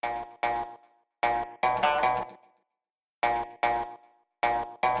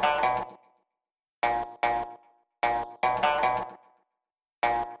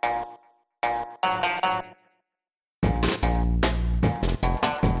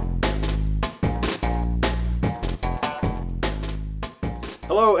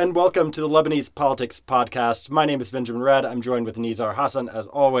Hello and welcome to the Lebanese Politics Podcast. My name is Benjamin Red. I'm joined with Nizar Hassan as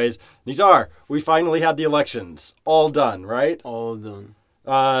always. Nizar, we finally had the elections. All done, right? All done.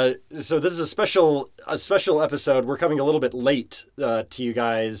 So this is a special episode. We're coming a little bit late to you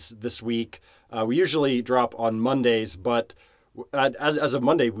guys this week. We usually drop on Mondays, but as of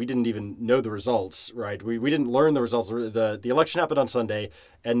Monday, we didn't even know the results, right? We didn't learn the results. The election happened on Sunday,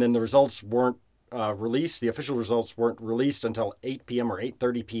 and then the results weren't released. The official results weren't released until 8 p.m. or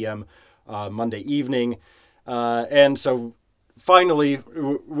 8:30 p.m. Monday evening. And so finally,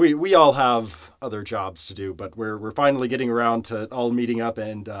 we all have other jobs to do, but we're finally getting around to all meeting up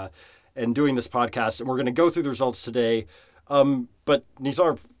and doing this podcast. And we're going to go through the results today. But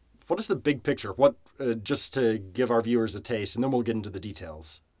Nizar, what is the big picture? What just to give our viewers a taste, and then we'll get into the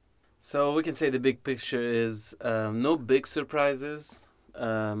details. So we can say the big picture is no big surprises.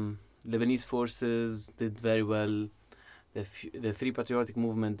 Lebanese forces did very well. The Free Patriotic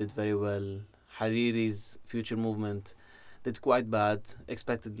Movement did very well. Hariri's Future Movement did quite bad,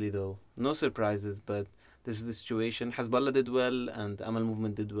 expectedly though. No surprises, but this is the situation. Hezbollah did well, and Amal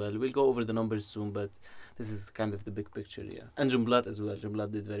Movement did well. We'll go over the numbers soon, but this is kind of the big picture, yeah. And Jumblat as well.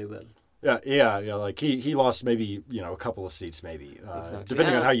 Jumblat did very well. Yeah. Like he lost maybe a couple of seats, maybe Exactly.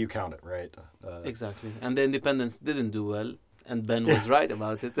 depending on how you count it, right? Exactly. And the independents didn't do well, and Ben was right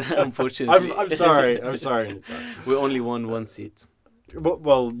about it. Unfortunately, I'm sorry. We only won one seat.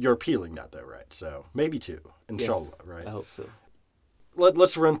 Well, you're appealing that though, right? So maybe two, inshallah, Yes, right? I hope so.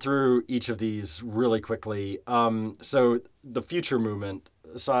 Let's run through each of these really quickly. So the Future Movement,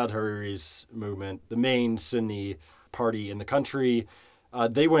 Saad Hariri's movement, the main Sunni party in the country.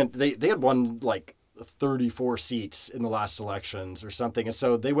 They had won like 34 seats in the last elections or something. And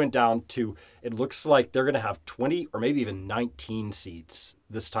so they went down to, it looks like they're going to have 20 or maybe even 19 seats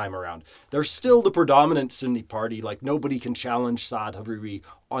this time around. They're still the predominant Sunni party. Like nobody can challenge Saad Hariri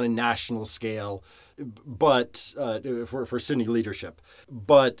on a national scale, but for Sunni leadership.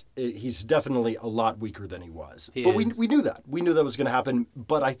 But he's definitely a lot weaker than he was. But we knew that. We knew that was going to happen.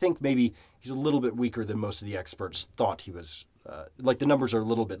 But I think maybe he's a little bit weaker than most of the experts thought he was. Like the numbers are a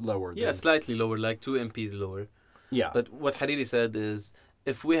little bit lower. Yeah, slightly lower, like 2 MPs lower. Yeah. But what Hariri said is,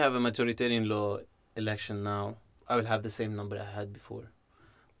 if we have a majoritarian law election now, I will have the same number I had before.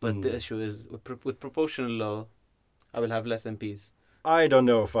 But the issue is, with proportional law, I will have less MPs. I don't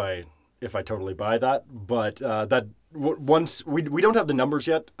know if I totally buy that, but once we don't have the numbers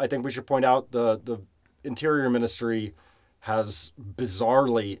yet. I think we should point out the Interior Ministry has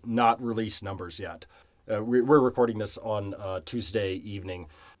bizarrely not released numbers yet. We're recording this on Tuesday evening.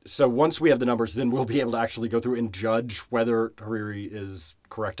 So once we have the numbers, then we'll be able to actually go through and judge whether Hariri is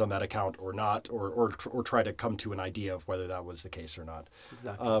correct on that account or not, or try to come to an idea of whether that was the case or not.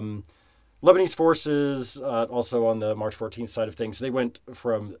 Exactly. Lebanese forces, also on the March 14th side of things, they went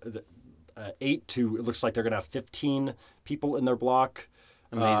from 8 to, it looks like they're going to have 15 people in their block.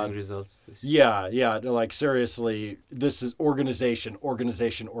 Amazing results. Yeah. Like seriously, this is organization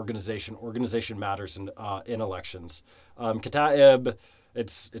matters in elections. Kataib,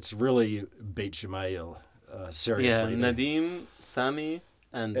 it's really Beit Jemail. Seriously. Yeah, Nadim, Sami,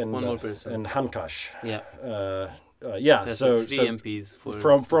 and one more person. And Hankash. Yeah. Yeah. So like 3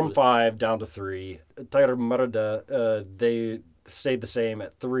 MPs from 5 down to 3. Tayr Marda, they stayed the same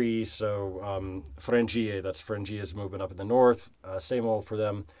at 3, so Frangieh, that's Frangieh's movement up in the north, same old for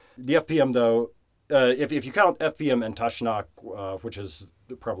them. The FPM, though, if you count FPM and Tashnak, which is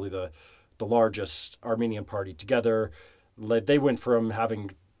probably the largest Armenian party together, they went from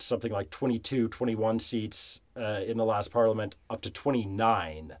having something like 22, 21 seats in the last parliament up to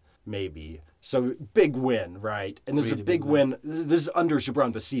 29, maybe. So big win, right? And this really is a big win. This is under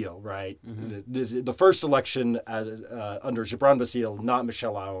Gibran Bassil, right? Mm-hmm. The first election under Gibran Bassil, not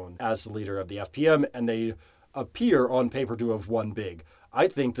Michel Aoun, as the leader of the FPM, and they appear on paper to have won big. I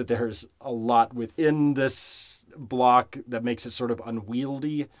think that there's a lot within this bloc that makes it sort of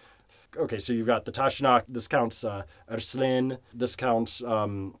unwieldy. Okay, so you've got the Tashnak. This counts Arslan. This counts, I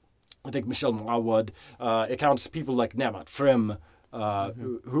think, Michel Mouawad. It counts people like Nemat Frem.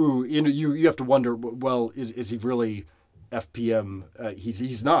 Who you have to wonder, well, is he really FPM?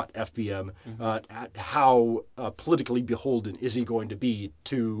 He's not FPM. How politically beholden is he going to be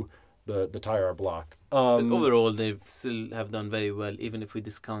to the Tayar bloc? But overall, they still have done very well. Even if we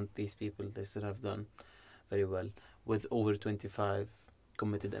discount these people, they still have done very well with over 25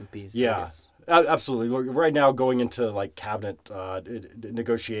 committed MPs. Yeah, absolutely. Look, right now, going into like cabinet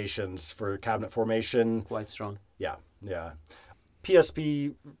negotiations for cabinet formation, quite strong. Yeah.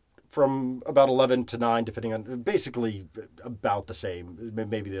 PSP from about 11 to 9, depending on, basically about the same.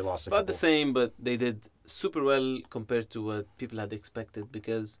 Maybe they lost a About couple. the same, but they did super well compared to what people had expected,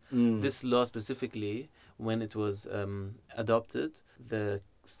 because this law specifically, when it was adopted, the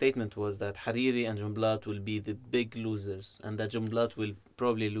statement was that Hariri and Jumblat will be the big losers, and that Jumblat will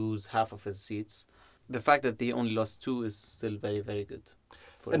probably lose half of his seats. The fact that they only lost 2 is still very, very good.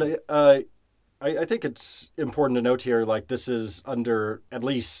 And I think it's important to note here, like, this is under, at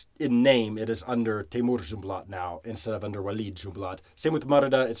least in name, it is under Temur Jumblat now instead of under Walid Jumblat. Same with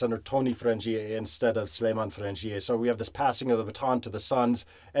Marada, it's under Tony Frangieh instead of Suleiman Frangieh. So we have this passing of the baton to the sons,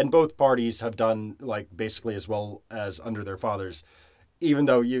 and both parties have done, like, basically as well as under their fathers. Even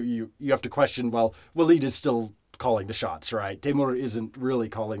though you have to question, well, Walid is still calling the shots, right? Temur isn't really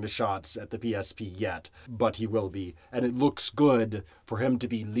calling the shots at the PSP yet, but he will be. And it looks good for him to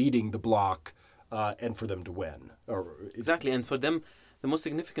be leading the bloc and for them to win. Exactly, and for them, the most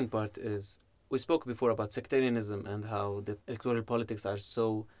significant part is, we spoke before about sectarianism and how the electoral politics are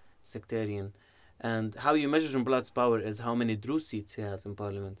so sectarian. And how you measure Jumblat's power is how many Druze seats he has in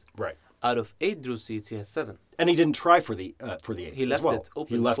parliament. Right. Out of 8 Druze seats, he has 7. And he didn't try for the 8. He left it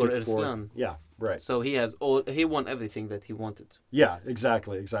open for Irslan. Yeah, right. So he won everything that he wanted. Yeah,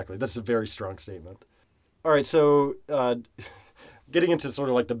 exactly. That's a very strong statement. All right, so getting into sort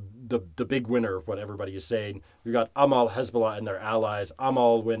of like the big winner of what everybody is saying, we got Amal, Hezbollah, and their allies.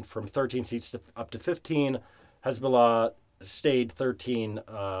 Amal went from 13 seats up to 15. Hezbollah stayed 13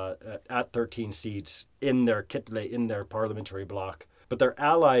 at 13 seats in their kitle, in their parliamentary bloc. But their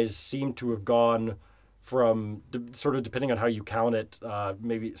allies seem to have gone from, sort of depending on how you count it,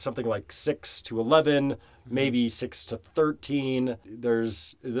 maybe something like 6 to 11, maybe 6 to 13.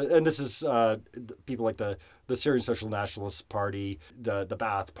 And this is people like the Syrian Social Nationalist Party, the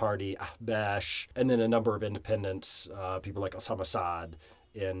Ba'ath Party, Ahbash, and then a number of independents, people like Osama Saad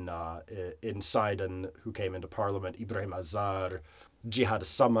in Sidon, who came into parliament, Ibrahim Azar, Jihad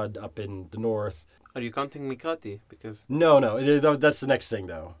Samad up in the north. Are you counting Mikati? Because No, that's the next thing,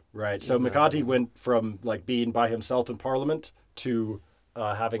 though, right? So Exactly. Mikati went from like being by himself in parliament to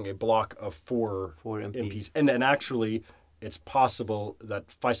having a block of 4 MPs. And actually, it's possible that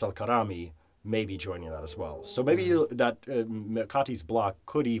Faisal Karami may be joining that as well. So maybe that Mikati's block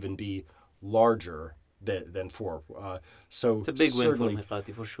could even be larger than 4. So It's a big win for certainly,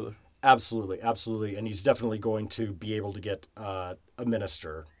 Mikati, for sure. Absolutely, and he's definitely going to be able to get a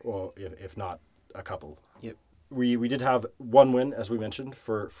minister, or if not a couple. Yep. We did have one win, as we mentioned,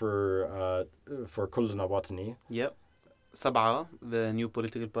 for Kullana Watani. Yep. Sab'a, the new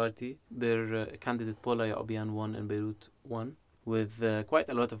political party, their candidate Paula Ya'obian won in Beirut, won with quite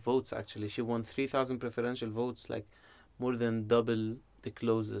a lot of votes, actually. She won 3,000 preferential votes, like more than double the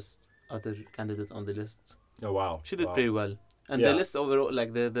closest other candidate on the list. Oh, wow. She did Wow. pretty well. And Yeah. the list overall,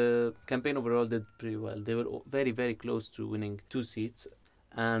 like the campaign overall did pretty well. They were very, very close to winning 2 seats.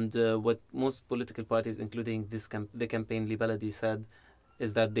 And what most political parties, including the campaign Libaladi, said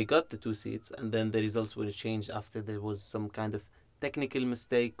is that they got the 2 seats, and then the results were changed after there was some kind of technical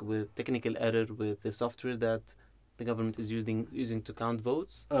error with the software that the government is using to count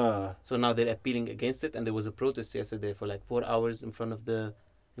votes. So now they're appealing against it, and there was a protest yesterday for like 4 hours in front of the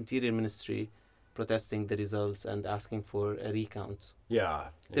Interior Ministry, protesting the results and asking for a recount. Yeah.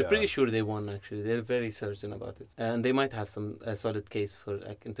 They're pretty sure they won, actually. They're very certain about it. And they might have a solid case for,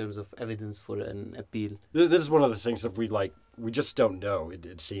 like, in terms of evidence for an appeal. This is one of the things that we just don't know,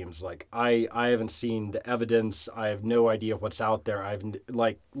 it seems. Like, I haven't seen the evidence. I have no idea what's out there.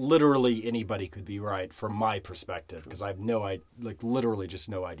 Literally anybody could be right from my perspective, because I have literally just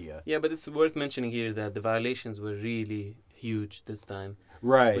no idea. Yeah, but it's worth mentioning here that the violations were really huge this time.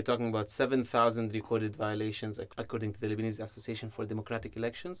 Right. We're talking about 7,000 recorded violations, according to the Lebanese Association for Democratic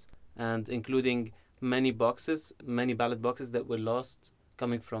Elections, and including many ballot boxes that were lost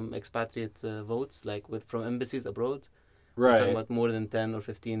coming from expatriate votes, like from embassies abroad. We're talking Right. about more than 10 or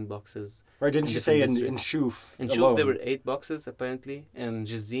 15 boxes. Right. Didn't in you say different in districts. Shuf In alone? Shuf, there were 8 boxes, apparently. In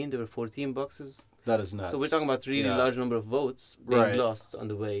Jizin, there were 14 boxes. That is nuts. So we're talking about really Yeah. large number of votes being Right. lost on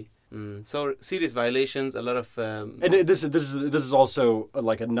the way. So serious violations, a lot of... And this is also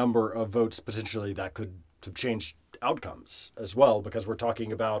like a number of votes potentially that could change outcomes as well, because we're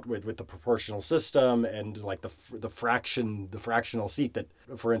talking about with the proportional system and like the fractional seat that,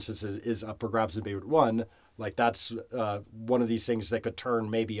 for instance, is up for grabs in Beirut 1. Like, that's one of these things that could turn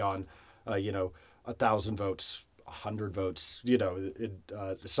maybe on 1,000 votes, 100 votes,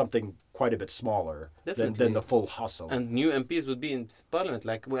 something quite a bit smaller than the full hustle. And new MPs would be in parliament.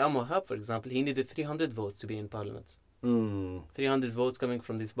 Like Wahab Wahab, for example, he needed 300 votes to be in parliament. 300 votes coming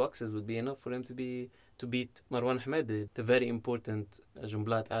from these boxes would be enough for him to to beat Marwan Hamadi, the very important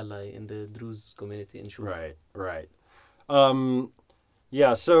Jumblat ally in the Druze community in Shuf. Right.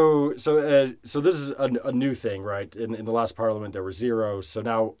 Yeah, so this is a new thing, right? In the last parliament, there were 0, so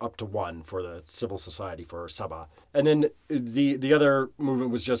now up to 1 for the civil society for Sabah. And then the other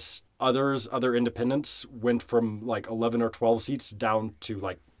movement was just other independents went from like 11 or 12 seats down to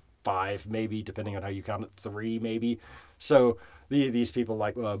like 5, maybe, depending on how you count it, 3, maybe. So these people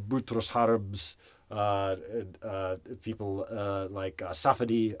like Boutros Harbs, people like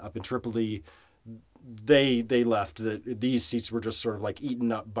Safadi up in Tripoli, they left. These seats were just sort of like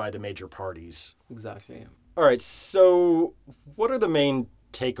eaten up by the major parties. Exactly. All right, so what are the main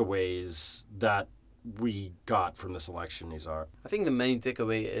takeaways that we got from this election, Nizar? I think the main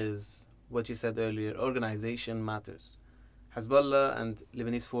takeaway is what you said earlier, organization matters. Hezbollah and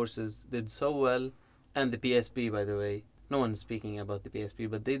Lebanese forces did so well, and the PSP, by the way. No one's speaking about the PSP,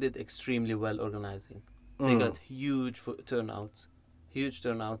 but they did extremely well organizing. They got huge turnouts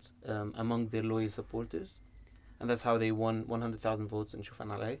among their loyal supporters, and that's how they won 100,000 votes in Shufan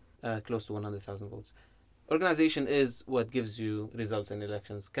Alay, close to 100,000 votes. Organization is what gives you results in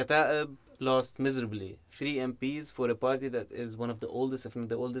elections. Kataib lost miserably. 3 MPs for a party that is one of the oldest, if not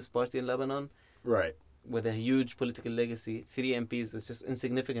the oldest party in Lebanon. Right. With a huge political legacy. 3 MPs is just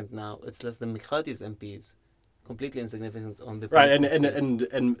insignificant now. It's less than Mikhati's MPs. Completely insignificant on the right,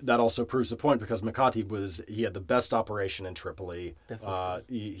 and that also proves the point, because Mikhati he had the best operation in Tripoli.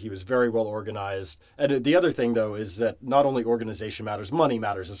 He was very well organized. And the other thing, though, is that not only organization matters, money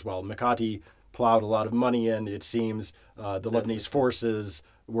matters as well. Mikhati plowed a lot of money in, it seems. The Lebanese forces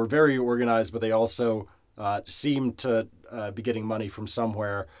were very organized, but they also seemed to be getting money from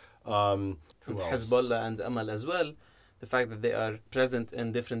somewhere. Hezbollah and Amal as well. The fact that they are present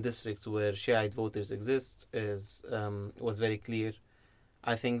in different districts where Shiite voters exist was very clear.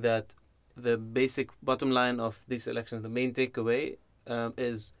 I think that the basic bottom line of these elections, the main takeaway,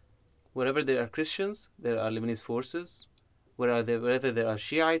 is wherever there are Christians, there are Lebanese forces. Wherever there are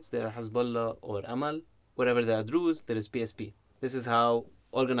Shiites, there are Hezbollah or Amal. Wherever there are Druze, there is PSP. This is how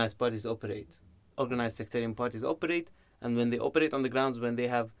organized parties operate. Organized sectarian parties operate, and when they operate on the grounds, when they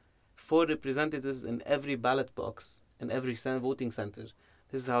have 4 representatives in every ballot box, in every voting center,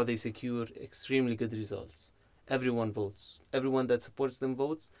 this is how they secure extremely good results. Everyone votes. Everyone that supports them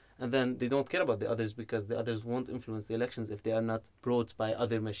votes, and then they don't care about the others, because the others won't influence the elections if they are not brought by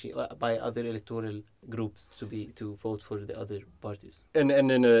other electoral groups to vote for the other parties. And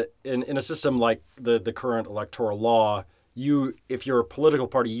in a system like the current electoral law, if you're a political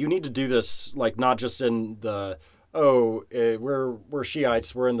party, you need to do this like not just in the we're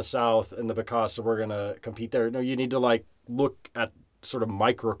Shiites, we're in the south in the Bekaa, so we're gonna compete there. No, you need to like look at sort of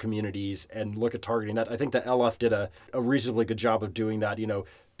micro communities and look at targeting that. I think the LF did a reasonably good job of doing that.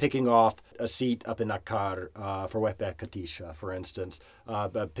 Picking off a seat up in Akkar for Wehbeh Katisha, for instance,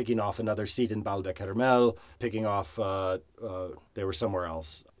 picking off another seat in Baalbek Hermel, picking off they were somewhere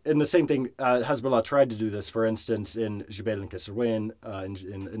else. And the same thing, Hezbollah tried to do this, for instance, in Jbeil and Kisrwain,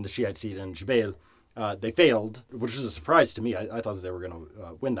 in the Shiite seat in Jbeil. They failed, which was a surprise to me. I thought that they were going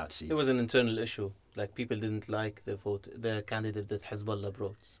to win that seat. It was an internal issue. Like, people didn't like the candidate that Hezbollah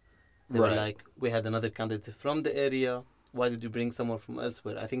brought. They were like, we had another candidate from the area. Why did you bring someone from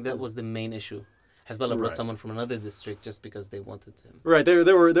elsewhere? I think that was the main issue. Hezbollah brought someone from another district just because they wanted him. Right. There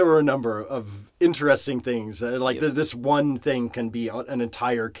were a number of interesting things. This one thing can be an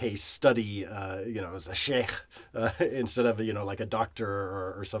entire case study. As a sheikh instead of like a doctor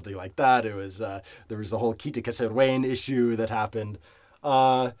or something like that. It was there was the whole Kita Kasserwain issue that happened.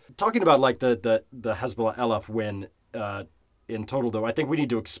 Talking about like the Hezbollah LF win. In total, though, I think we need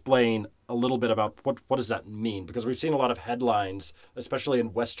to explain a little bit about what does that mean, because we've seen a lot of headlines, especially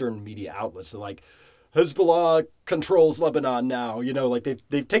in Western media outlets, that like Hezbollah controls Lebanon now. Like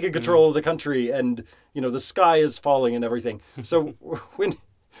they've taken control of the country, and the sky is falling and everything. So when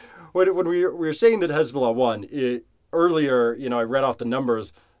we were saying that Hezbollah won earlier, I read off the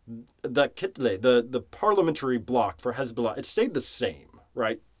numbers. That Kitle, the parliamentary bloc for Hezbollah, it stayed the same,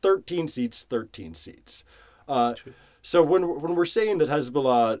 right? 13 seats. True. So when we're saying that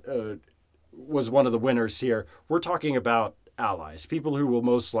Hezbollah was one of the winners here, we're talking about allies, people who will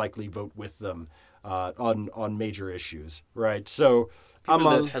most likely vote with them on major issues, right? So people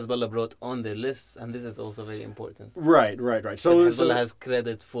that Hezbollah brought on their lists, and this is also very important. Right. So Hezbollah has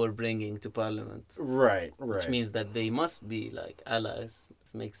credit for bringing to parliament. Right. Which means that they must be like allies.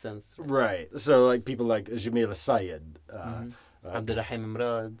 This makes sense. Right. So like people like Jamil Sayed, Abdurrahim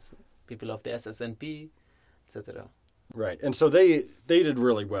Imrad, people of the SSNP, etc. Right, and so they did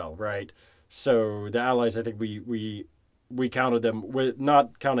really well, right? So the allies, I think we we counted them with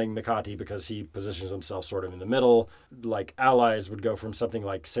not counting Mikati because he positions himself sort of in the middle. Like allies would go from something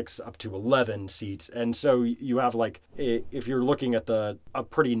like 6 up to 11 seats, and so you have like if you're looking at a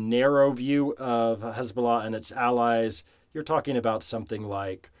pretty narrow view of Hezbollah and its allies, you're talking about something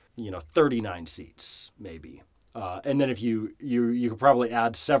like 39 seats maybe. And then if you could probably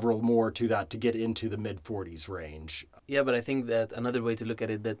add several more to that to get into the mid 40s range. Yeah, but I think that another way to look at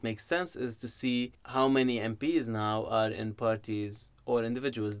it that makes sense is to see how many MPs now are in parties or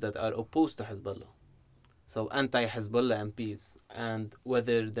individuals that are opposed to Hezbollah. So anti-Hezbollah MPs, and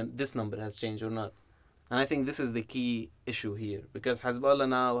whether this number has changed or not. And I think this is the key issue here, because Hezbollah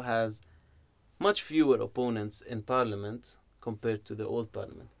now has much fewer opponents in parliament compared to the old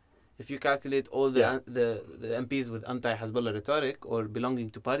parliament. If you calculate all the MPs with anti-Hezbollah rhetoric or belonging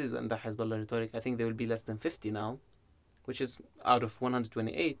to parties with anti-Hezbollah rhetoric, I think there will be less than 50 now, which is out of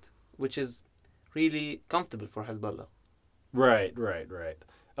 128, which is really comfortable for Hezbollah. Right.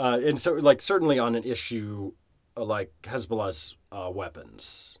 And so, like, certainly on an issue like Hezbollah's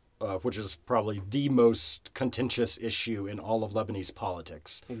weapons, which is probably the most contentious issue in all of Lebanese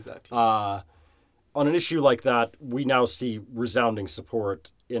politics. Exactly. On an issue like that, we now see resounding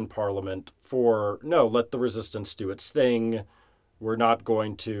support in Parliament for, no, let the resistance do its thing. We're not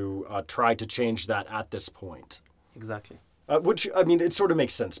going to try to change that at this point. Exactly. Which, I mean, it sort of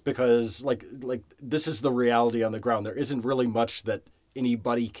makes sense because, like this is the reality on the ground. There isn't really much that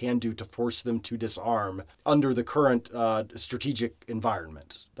anybody can do to force them to disarm under the current strategic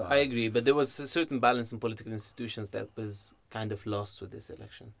environment. I agree, but there was a certain balance in political institutions that was kind of lost with this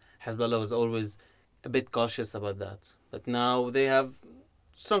election. Hezbollah was always a bit cautious about that, but now they have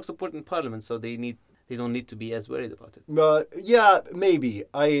strong support in parliament, so they don't need to be as worried about it. Yeah, maybe.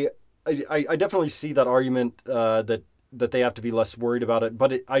 I definitely see that argument that they have to be less worried about it,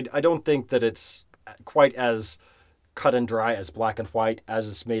 but I don't think that it's quite as cut and dry, as black and white as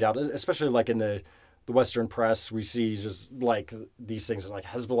it's made out, especially like in the Western press. We see just like these things like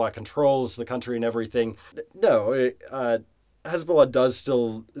Hezbollah controls the country and everything. No, Hezbollah does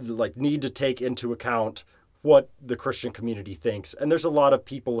still like need to take into account what the Christian community thinks. And there's a lot of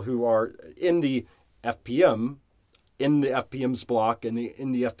people who are in the FPM, in the FPM's bloc, in the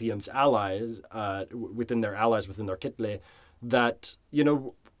FPM's allies, within their kitle, that,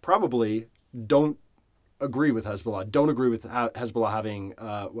 probably don't agree with Hezbollah, don't agree with Hezbollah having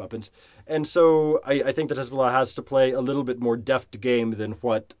weapons. And so I think that Hezbollah has to play a little bit more deft game than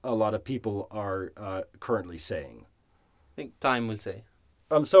what a lot of people are currently saying. I think time will say.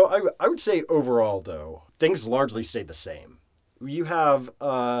 So I would say overall, though, things largely stay the same. You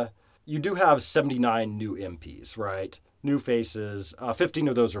do have 79 new MPs, right? New faces. 15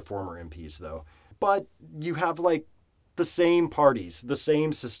 of those are former MPs, though. But you have, like, the same parties, the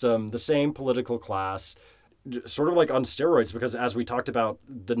same system, the same political class, sort of like on steroids, because as we talked about,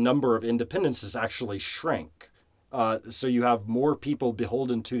 the number of independents has actually shrank. So you have more people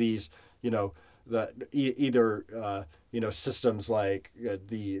beholden to these, either systems like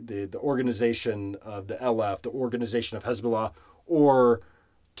the organization of the LF, the organization of Hezbollah, or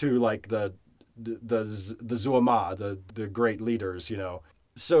to like the Zuama, the great leaders,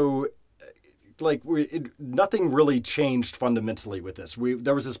 So like nothing really changed fundamentally with this.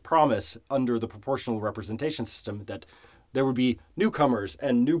 There was this promise under the proportional representation system that there would be newcomers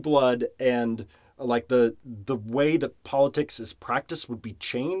and new blood, and like the way that politics is practiced would be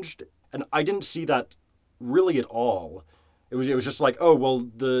changed. And I didn't see that really at all. It was just like, oh, well,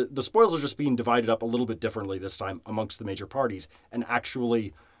 the spoils are just being divided up a little bit differently this time amongst the major parties. And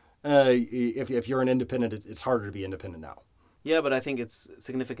actually, if you're an independent, it's harder to be independent now. Yeah, but I think it's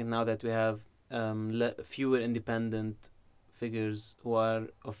significant now that we have fewer independent figures who are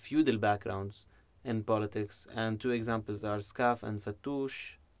of feudal backgrounds in politics. And two examples are Skaf and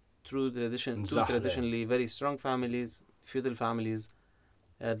Fattoush, two traditionally very strong families, feudal families.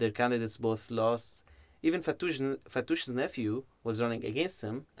 Their candidates both lost. Even Fattoush's nephew was running against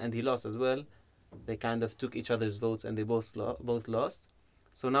him, and he lost as well. They kind of took each other's votes, and they both lost.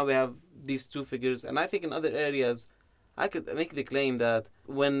 So now we have these two figures. And I think in other areas, I could make the claim that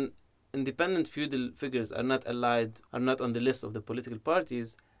when independent feudal figures are not allied, are not on the list of the political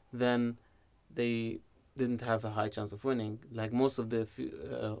parties, then they didn't have a high chance of winning. Like most of the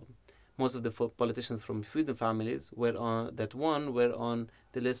politicians from feudal families were on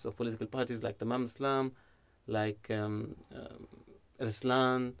the list of political parties, like the Imam Islam, like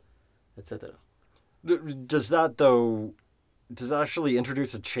Arslan, etc. Does that actually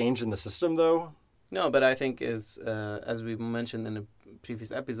introduce a change in the system, though? No, but I think as we mentioned in a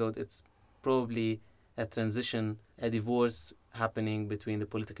previous episode, it's probably a transition, a divorce happening between the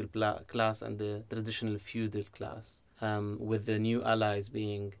political class and the traditional feudal class. with the new allies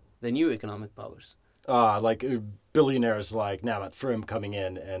being the new economic powers. Like billionaires like Namat Frim coming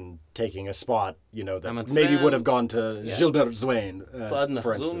in and taking a spot, that Ahmed maybe would Frem, have gone to yeah. Gilbert Zwain, Fuad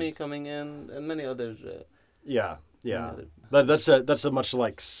for Makhzoumi instance. coming in, and many other. Yeah, many yeah. other That's a much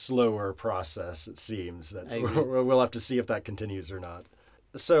like slower process. It seems that I agree. we'll have to see if that continues or not.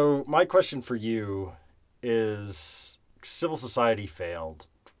 So my question for you is: civil society failed.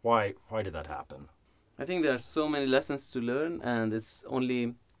 Why did that happen? I think there are so many lessons to learn, and it's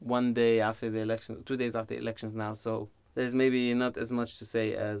only 1 day after the election, 2 days after the elections now. So there's maybe not as much to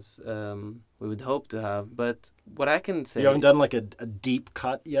say as we would hope to have. But what I can say, You haven't done like a deep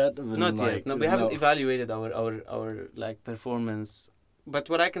cut yet. not yet. No, we haven't evaluated our like performance. But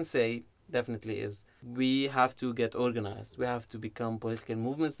what I can say definitely is we have to get organized. We have to become political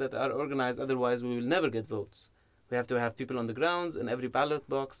movements that are organized. Otherwise, we will never get votes. We have to have people on the grounds in every ballot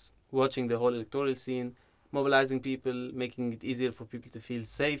box, watching the whole electoral scene, mobilizing people, making it easier for people to feel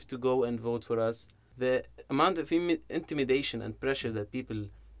safe to go and vote for us. The amount of intimidation and pressure that people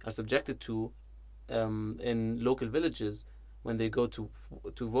are subjected to in local villages when they go to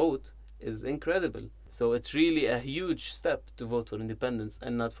vote is incredible. So it's really a huge step to vote for independence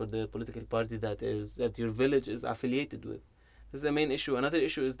and not for the political party that your village is affiliated with. This is the main issue. Another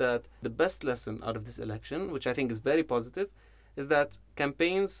issue is that the best lesson out of this election, which I think is very positive, is that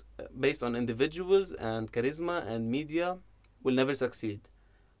campaigns based on individuals and charisma and media will never succeed.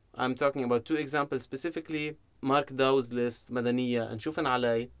 I'm talking about 2 examples specifically: Mark Dow's list, Madaniya, and Shufan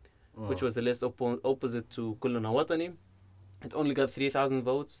Alay, which was a list opposite to Kulluna Watani. It only got 3,000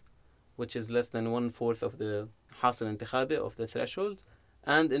 votes, which is less than 1/4 of the Hasil Intikhabi, of the threshold.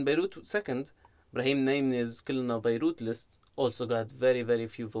 And in Beirut, second, Brahim Naimni's Kulluna Beirut list also got very, very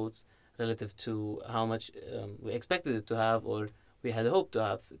few votes relative to how much we expected it to have, or we had hoped to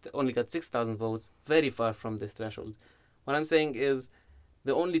have. It only got 6,000 votes, very far from the threshold. What I'm saying is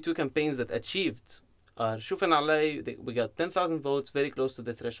the only 2 campaigns that achieved are Shufan Alay, we got 10,000 votes, very close to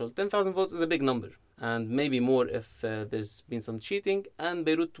the threshold. 10,000 votes is a big number, and maybe more if there's been some cheating. And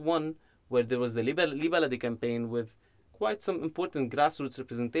Beirut 1, where there was the Li Baladi campaign with quite some important grassroots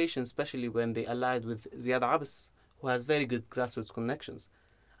representation, especially when they allied with Ziad Abs, who has very good grassroots connections.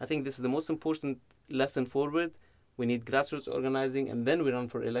 I think this is the most important lesson forward. We need grassroots organizing, and then we run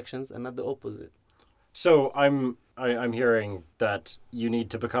for elections, and not the opposite. So I'm hearing that you need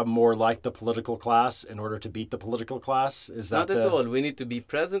to become more like the political class in order to beat the political class. Is that not at all? We need to be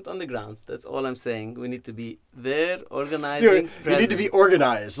present on the grounds. That's all I'm saying. We need to be there, organizing. You need to be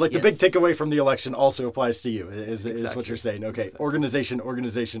organized. Like Yes. the big takeaway from the election also applies to you. Is what you're Exactly. saying? Okay, Exactly. organization.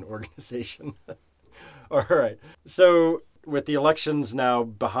 All right. So with the elections now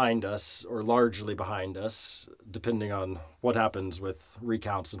behind us, or largely behind us, depending on what happens with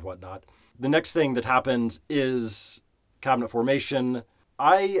recounts and whatnot, the next thing that happens is cabinet formation.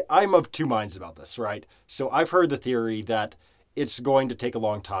 I'm of 2 minds about this, right? So I've heard the theory that it's going to take a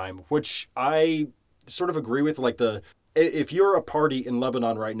long time, which I sort of agree with. Like if you're a party in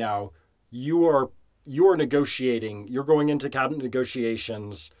Lebanon right now, you're negotiating, you're going into cabinet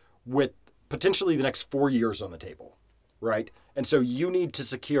negotiations with potentially the next 4 years on the table, right? And so you need to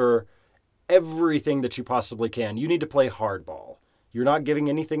secure everything that you possibly can. You need to play hardball. You're not giving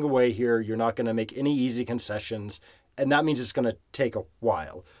anything away here. You're not going to make any easy concessions. And that means it's going to take a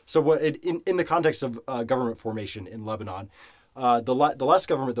while. So in the context of government formation in Lebanon, the last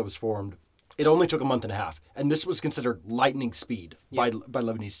government that was formed, it only took a month and a half. And this was considered lightning speed by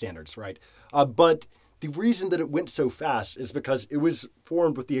Lebanese standards, right? But the reason that it went so fast is because it was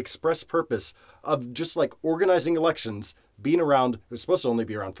formed with the express purpose of just like organizing elections, being around. It was supposed to only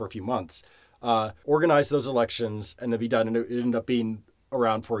be around for a few months. Organize those elections and then be done. And it ended up being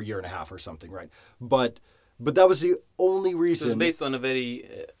around for a year and a half or something, right? But that was the only reason. It was based on a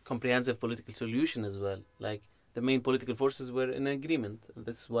very comprehensive political solution as well. Like the main political forces were in agreement.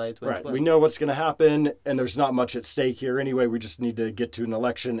 That's why it went Right. well. We know what's going to happen, and there's not much at stake here anyway. We just need to get to an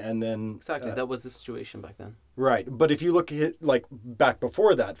election, and then Exactly. That was the situation back then. right. But if you look at like back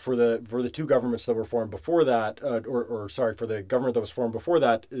before that, for the 2 governments that were formed before that, for the government that was formed before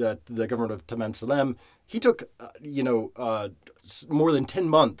that, the government of Tamam Salem, he took more than 10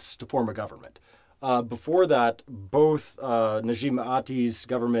 months to form a government. Before that, both Najib Ati's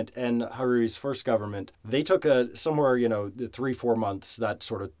government and Hariri's first government, they took somewhere 3-4 months, that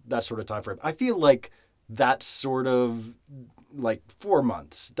sort of time frame. I feel like that's sort of like 4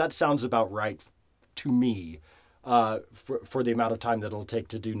 months. That sounds about right to me for the amount of time that it'll take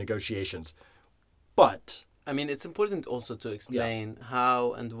to do negotiations. But I mean, it's important also to explain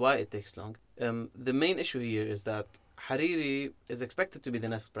how and why it takes long. The main issue here is that Hariri is expected to be the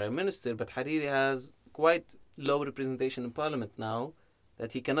next prime minister, but Hariri has quite low representation in parliament now,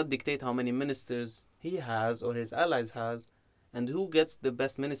 that he cannot dictate how many ministers he has or his allies has, and who gets the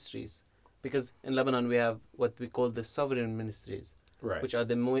best ministries. Because in Lebanon we have what we call the sovereign ministries, Right. which are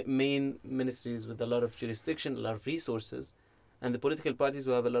the main ministries with a lot of jurisdiction, a lot of resources, and the political parties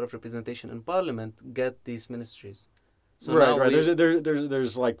who have a lot of representation in parliament get these ministries. So now Right. we-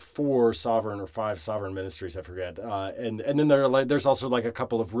 There's like 4 sovereign or 5 sovereign ministries, I forget, and then there's also like a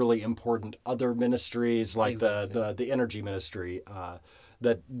couple of really important other ministries, like Exactly. the energy ministry.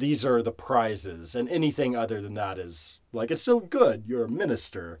 That these are the prizes, and anything other than that is like it's still good. You're a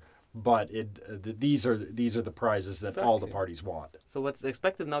minister, but these are the prizes that all the Exactly. parties want. So what's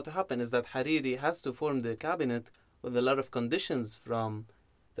expected now to happen is that Hariri has to form the cabinet with a lot of conditions from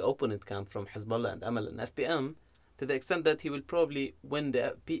the opponent camp, from Hezbollah and Amal and FPM, to the extent that he will probably win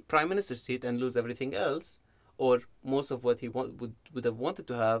the prime minister seat and lose everything else, or most of what he would have wanted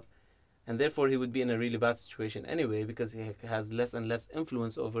to have, and therefore he would be in a really bad situation anyway, because he has less and less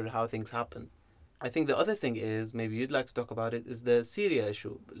influence over how things happen. I think the other thing is, maybe you'd like to talk about it, is the Syria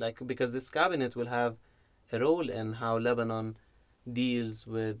issue. Like, because this cabinet will have a role in how Lebanon deals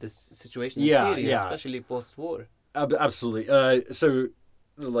with this situation in Yeah, Syria, yeah. especially post-war. Absolutely. So,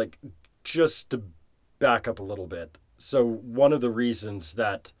 like, just to back up a little bit. So, one of the reasons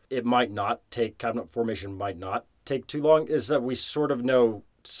that it might not take cabinet formation might not take too long is that we sort of know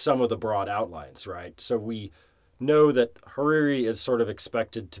some of the broad outlines, right? So we know that Hariri is sort of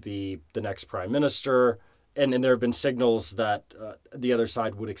expected to be the next prime minister, and there have been signals that the other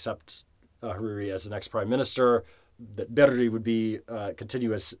side would accept Hariri as the next prime minister, that Berri would be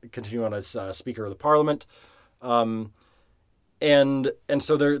continue on as Speaker of the Parliament. And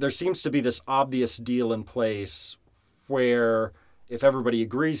so there seems to be this obvious deal in place where if everybody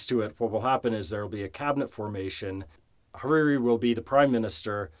agrees to it, what will happen is there will be a cabinet formation. Hariri will be the prime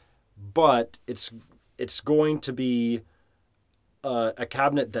minister, but it's going to be a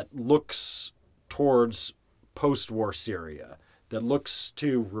cabinet that looks towards post-war Syria, that looks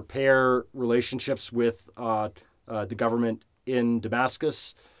to repair relationships with the government in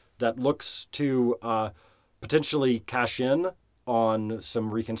Damascus, that looks to potentially cash in on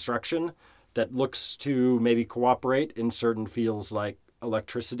some reconstruction, that looks to maybe cooperate in certain fields like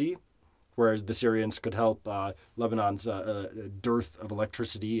electricity, where the Syrians could help Lebanon's dearth of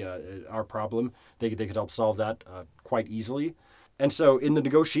electricity, our problem. They could help solve that quite easily. And so in the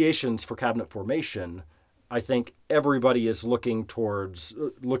negotiations for cabinet formation, I think everybody is looking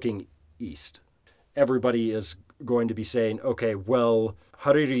east. Everybody is going to be saying, okay, well,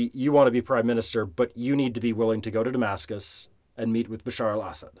 Hariri, you want to be prime minister, but you need to be willing to go to Damascus and meet with Bashar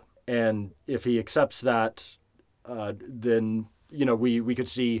al-Assad. And if he accepts that, then we could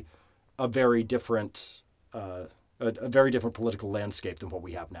see a very different political landscape than what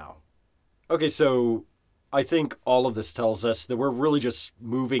we have now. Okay, so I think all of this tells us that we're really just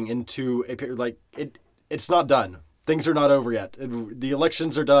moving into a period like it's not done. Things are not over yet. The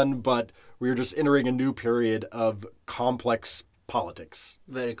elections are done, but we're just entering a new period of complex politics.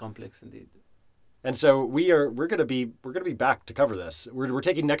 Very complex indeed. And so we're gonna be back to cover this. We're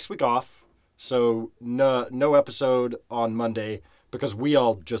taking next week off, so no episode on Monday because we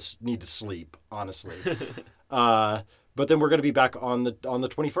all just need to sleep, honestly. But then we're gonna be back on the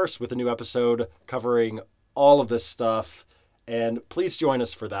 21st with a new episode covering all of this stuff, and please join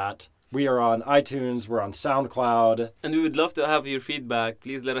us for that. We are on iTunes, we're on SoundCloud. And we would love to have your feedback.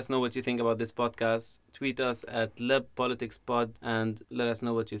 Please let us know what you think about this podcast. Tweet us at LebPoliticsPod and let us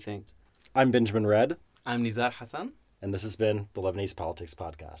know what you think. I'm Benjamin Red. I'm Nizar Hassan. And this has been the Lebanese Politics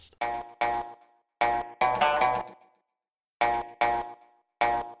Podcast.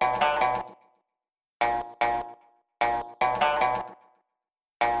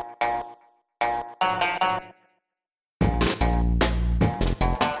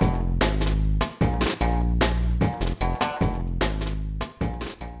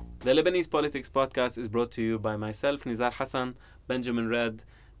 The Lebanese Politics Podcast is brought to you by myself, Nizar Hassan, Benjamin Red,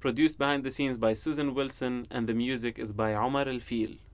 produced behind the scenes by Susan Wilson, and the music is by Omar El Fil.